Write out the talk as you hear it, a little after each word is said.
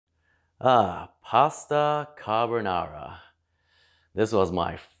Pasta carbonara. This was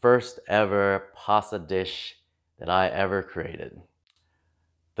my first ever pasta dish that I ever created.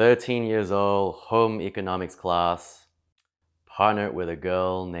 13 years old, home economics class, partnered with a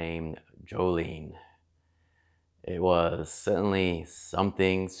girl named Jolene. It was certainly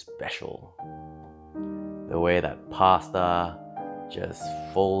something special. The way that pasta just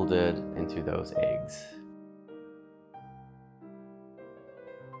folded into those eggs.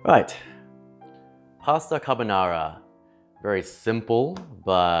 Right, pasta carbonara. Very simple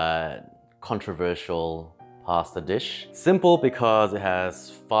but controversial pasta dish. Simple because it has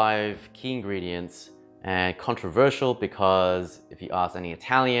 5 key ingredients, and controversial because if you ask any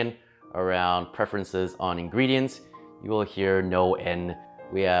Italian around preferences on ingredients, you will hear no end.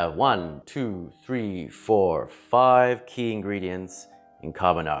 We have 1, 2, 3, 4, 5 key ingredients in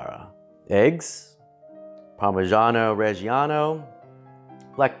carbonara. Eggs, Parmigiano Reggiano,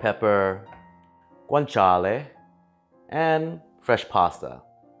 black pepper, guanciale, and fresh pasta.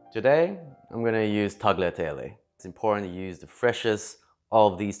 Today, I'm gonna use tagliatelle. It's important to use the freshest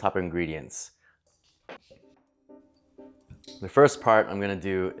of these type of ingredients. The first part I'm gonna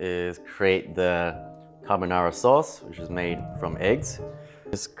do is create the carbonara sauce, which is made from eggs.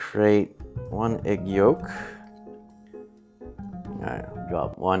 Just create 1 egg yolk. All right,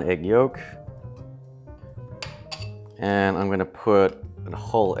 drop 1 egg yolk. And I'm gonna put a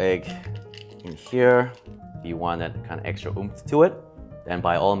whole egg in here. If you want that kind of extra oomph to it, then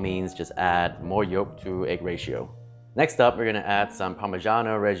by all means just add more yolk to egg ratio. Next up, we're gonna add some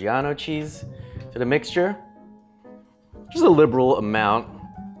Parmigiano Reggiano cheese to the mixture. Just a liberal amount.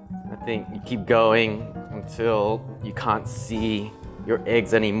 I think you keep going until you can't see your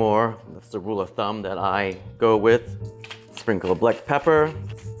eggs anymore. That's the rule of thumb that I go with. Sprinkle black pepper.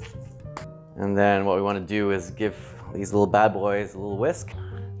 And then what we want to do is give these little bad boys a little whisk.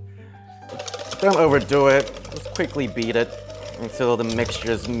 Don't overdo it, just quickly beat it until the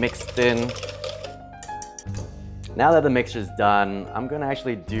mixture is mixed in. Now that the mixture is done, I'm gonna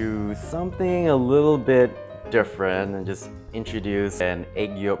actually do something a little bit different and just introduce an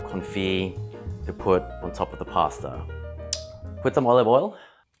egg yolk confit to put on top of the pasta. Put some olive oil.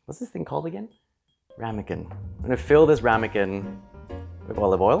 What's this thing called again? Ramekin. I'm gonna fill this ramekin with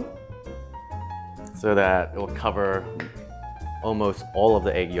olive oil so that it will cover almost all of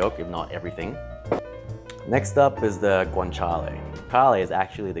the egg yolk, if not everything. Next up is the guanciale. Guanciale is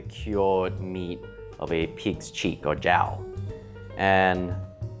actually the cured meat of a pig's cheek or jowl. And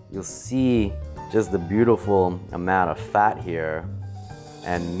you'll see just the beautiful amount of fat here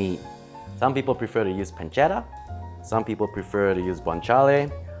and meat. Some people prefer to use pancetta. Some people prefer to use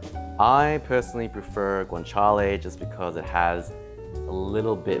guanciale. I personally prefer guanciale just because it has a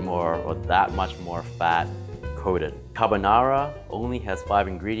little bit more or that much more fat coated. Carbonara only has 5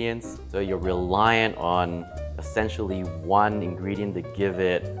 ingredients, so you're reliant on essentially 1 ingredient to give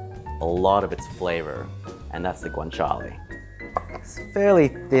it a lot of its flavor, and that's the guanciale. It's fairly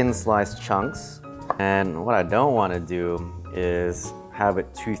thin sliced chunks, and what I don't want to do is have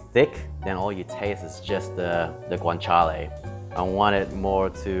it too thick, then all you taste is just the guanciale. I want it more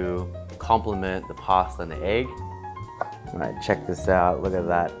to complement the pasta and the egg. All right, check this out. Look at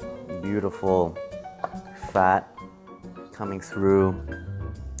that beautiful fat coming through.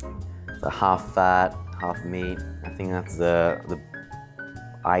 It's a half fat, half meat. I think that's the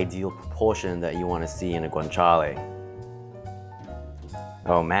ideal proportion that you want to see in a guanciale.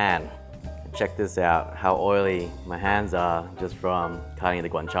 Oh man, check this out, how oily my hands are just from cutting the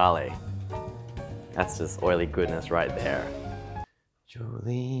guanciale. That's just oily goodness right there.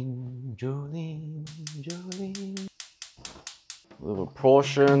 Jolene, Jolene, Jolene. A little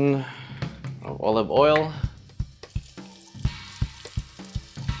portion of olive oil.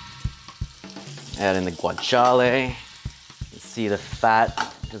 Add in the guanciale. You see the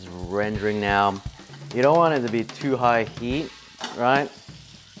fat just rendering now. You don't want it to be too high heat, right?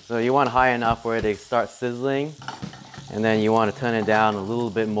 So you want high enough where they start sizzling, and then you want to turn it down a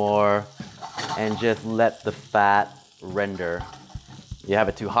little bit more and just let the fat render. You have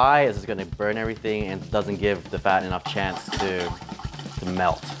it too high, it's just going to burn everything and it doesn't give the fat enough chance to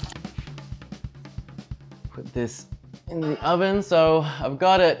melt. Put this in the oven, so I've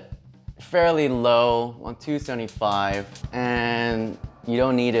got it fairly low on 275, and you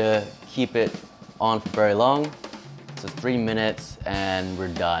don't need to keep it on for very long. So 3 minutes and we're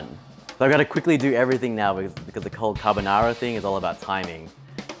done. So I've got to quickly do everything now because the whole carbonara thing is all about timing.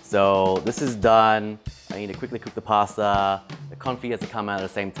 So this is done. I need to quickly cook the pasta. The confit has to come out at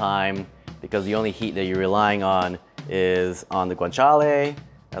the same time because the only heat that you're relying on is on the guanciale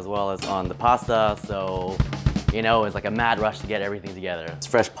as well as on the pasta. So you know, it's like a mad rush to get everything together. It's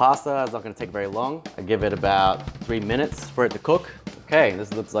fresh pasta, it's not gonna take very long. I give it about 3 minutes for it to cook. Okay,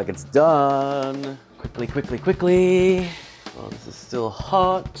 this looks like it's done. Quickly, quickly, quickly. Oh, this is still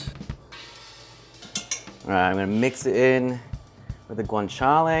hot. All right, I'm gonna mix it in with the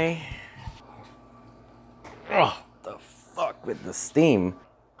guanciale. Oh, the fuck with the steam.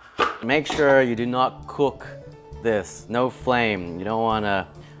 Make sure you do not cook this, no flame. You don't wanna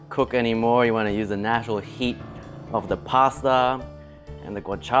cook anymore. You wanna use the natural heat of the pasta and the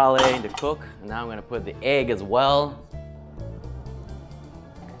guanciale to cook. And now I'm gonna put the egg as well.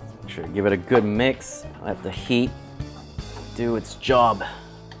 Make sure to give it a good mix. Let the heat do its job.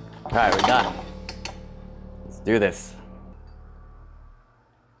 All right, we're done. Let's do this.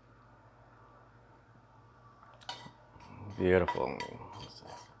 Beautiful. So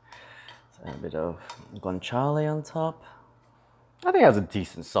a bit of guanciale on top. I think that's a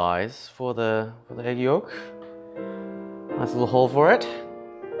decent size for the egg yolk. Nice little hole for it.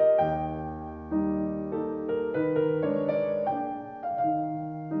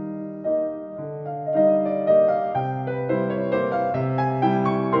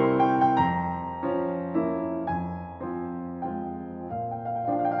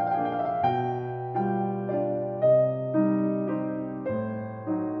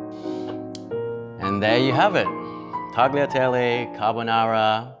 And there you have it. Tagliatelle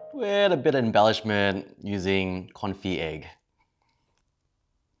carbonara with a bit of embellishment using confit egg.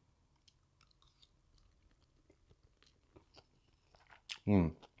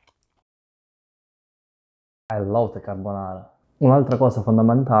 I love the carbonara. Un'altra cosa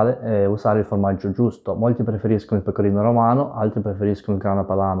fondamentale è usare il formaggio giusto. Molti preferiscono il pecorino romano, altri preferiscono il grana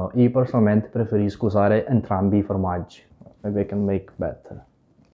padano. Io personalmente preferisco usare entrambi i formaggi. Maybe I can make better.